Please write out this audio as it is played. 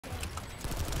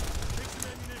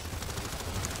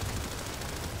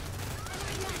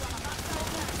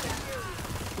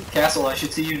Castle, I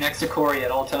should see you next to Corey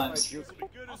at all times. Man,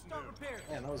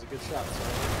 that was a good shot.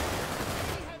 Sorry.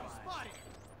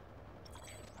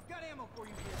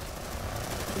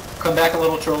 Come back a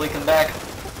little, Trolley, come back.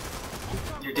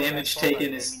 Your damage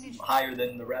taken is higher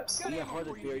than the reps. Getting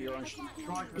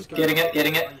it,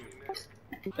 getting it.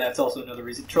 That's also another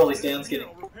reason. Trolley, stay on skinny.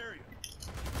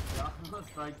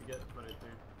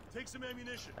 Take some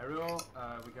ammunition. Ariel,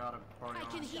 we got a party on. I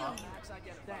can heal.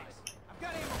 Thanks. I've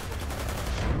got ammo.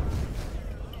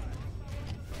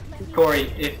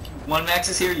 Corey, if one max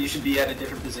is here, you should be at a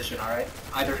different position, alright?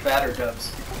 Either fat or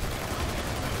dubs.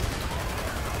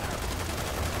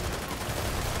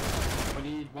 We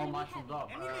need one match from dub.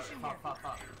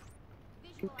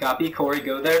 Copy, Corey,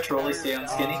 go there. Trolley, stay on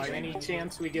skinny. Any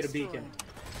chance we get a beacon?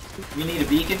 We need a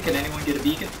beacon. Can anyone get a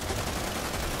beacon?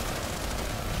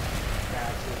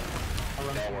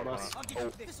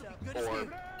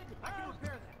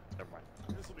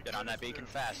 Get on that beacon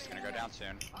fast, it's gonna go down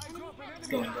soon. It's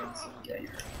going down soon. Yeah,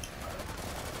 you're right.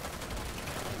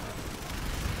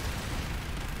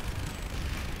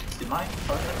 Did my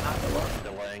partner not go up?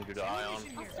 Delaying due to ion. I'll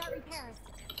start repairs.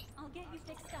 I'll get you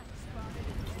fixed up.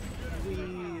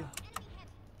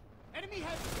 Enemy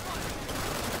has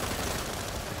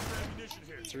ammunition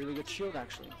here. It's a really good shield,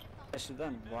 actually. Nicely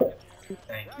done. Wow.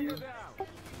 Thank you.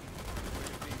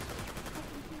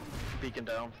 Beacon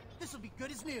down. This will be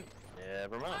good as new. Yeah,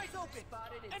 never mind. Eyes open.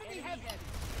 Enemy heavy.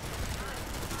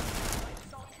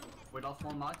 We lost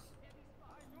one max.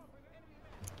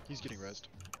 He's getting rezzed.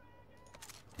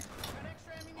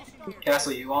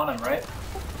 Castle, you on him, right?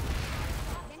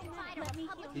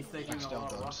 He's taking Max a down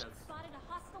lot of dubs. rockets. Spotted a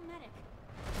hostile medic.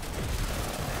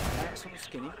 Max on the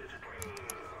skinny.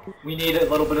 We need a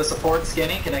little bit of support,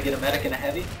 skinny. Can I get a medic and a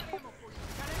heavy?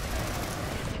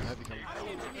 Heavy coming.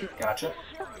 Gotcha.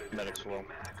 Medic's low.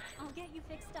 I'll get you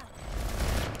fixed up.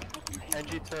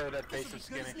 NG to that base of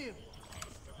skinny.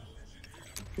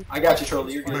 I got you,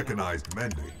 Trolley. You're good. Mechanized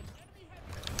mending.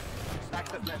 Stack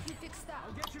that med. You fixed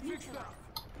up.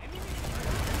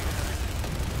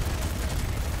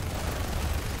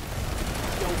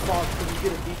 Yo, Fox, can you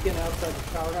get a beacon outside the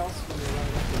powerhouse when you're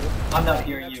running up the roof? I'm not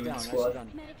hearing That's you in down, the nicely squad. done.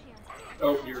 Medic here.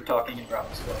 Oh, you were talking in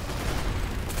Bravo squad.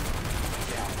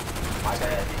 My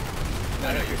bad.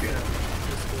 No, you're good.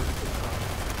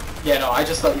 Yeah, no, I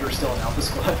just thought you were still in Alpha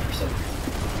squad for some reason.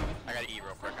 I gotta eat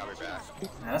real quick, I'll be back.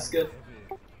 That's good.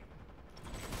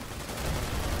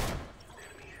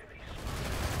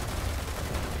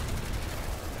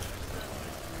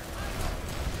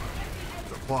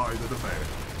 Supply the demand.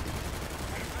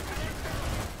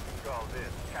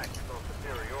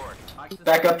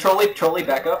 Back up, Trolley. Trolley,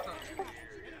 back up.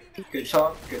 Good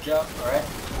job. Good job. Alright.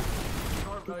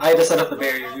 I had to set up the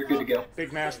barrier. You're good to go.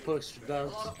 Big mass push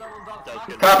does.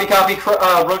 Copy, copy.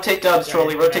 Rotate dubs,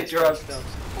 Trolley. Rotate dubs.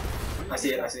 I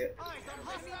see it. I see it.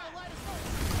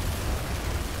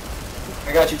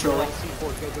 I got you, Trolley.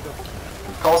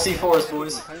 Call C4s,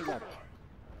 boys. How you got it?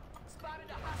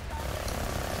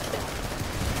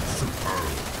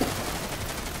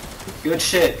 Good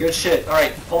shit. Good shit.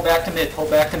 Alright, pull back to mid. Pull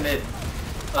back to mid.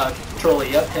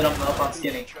 Trolley. Yep, hit him up on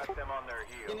skinny.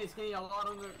 Skinny, skinny, a lot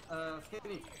on the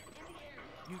skinny.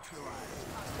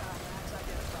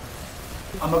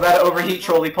 I'm about to overheat,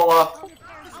 Trolley. Pull off.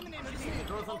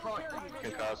 Throw some proc.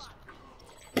 Concussed.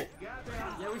 Yeah,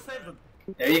 we saved them.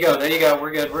 There you go. There you go.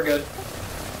 We're good. We're good.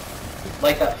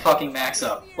 Light that fucking max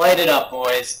up. Light it up,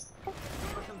 boys.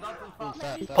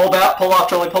 Pull back. Pull off,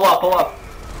 Trolley. Pull off. Pull off.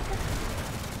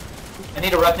 I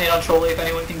need a rep nade on Trolley if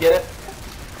anyone can get it.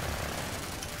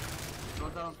 Throw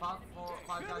down on top,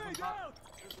 5 guys on top.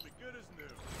 This will be good as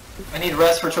new. I need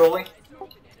rest for Trolley.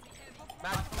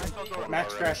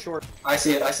 Max crash short. I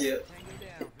see it. I see it.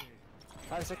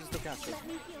 5 seconds to capture.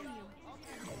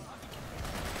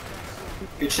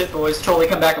 Good shit, boys. Trolley,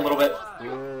 come back a little bit.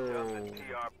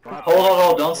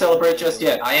 Hold. Don't celebrate just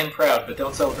yet. I am proud, but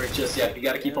don't celebrate just yet. We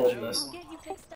gotta keep holding this. Get